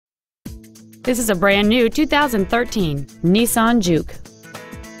This is a brand new 2013 Nissan Juke.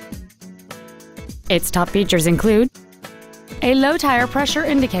 Its top features include a low tire pressure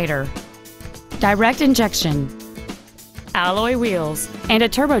indicator, direct injection, alloy wheels, and a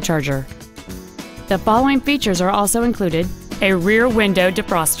turbocharger. The following features are also included: a rear window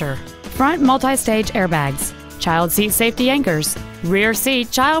defroster, front multi-stage airbags, child seat safety anchors, rear seat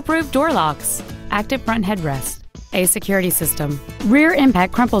child-proof door locks, active front headrest, a security system, rear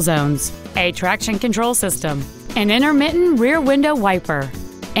impact crumple zones, a traction control system, an intermittent rear window wiper,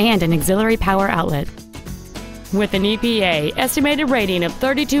 and an auxiliary power outlet. With an EPA estimated rating of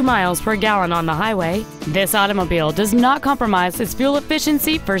 32 miles per gallon on the highway, this automobile does not compromise its fuel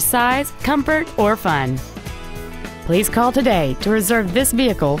efficiency for size, comfort, or fun. Please call today to reserve this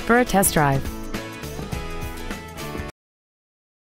vehicle for a test drive.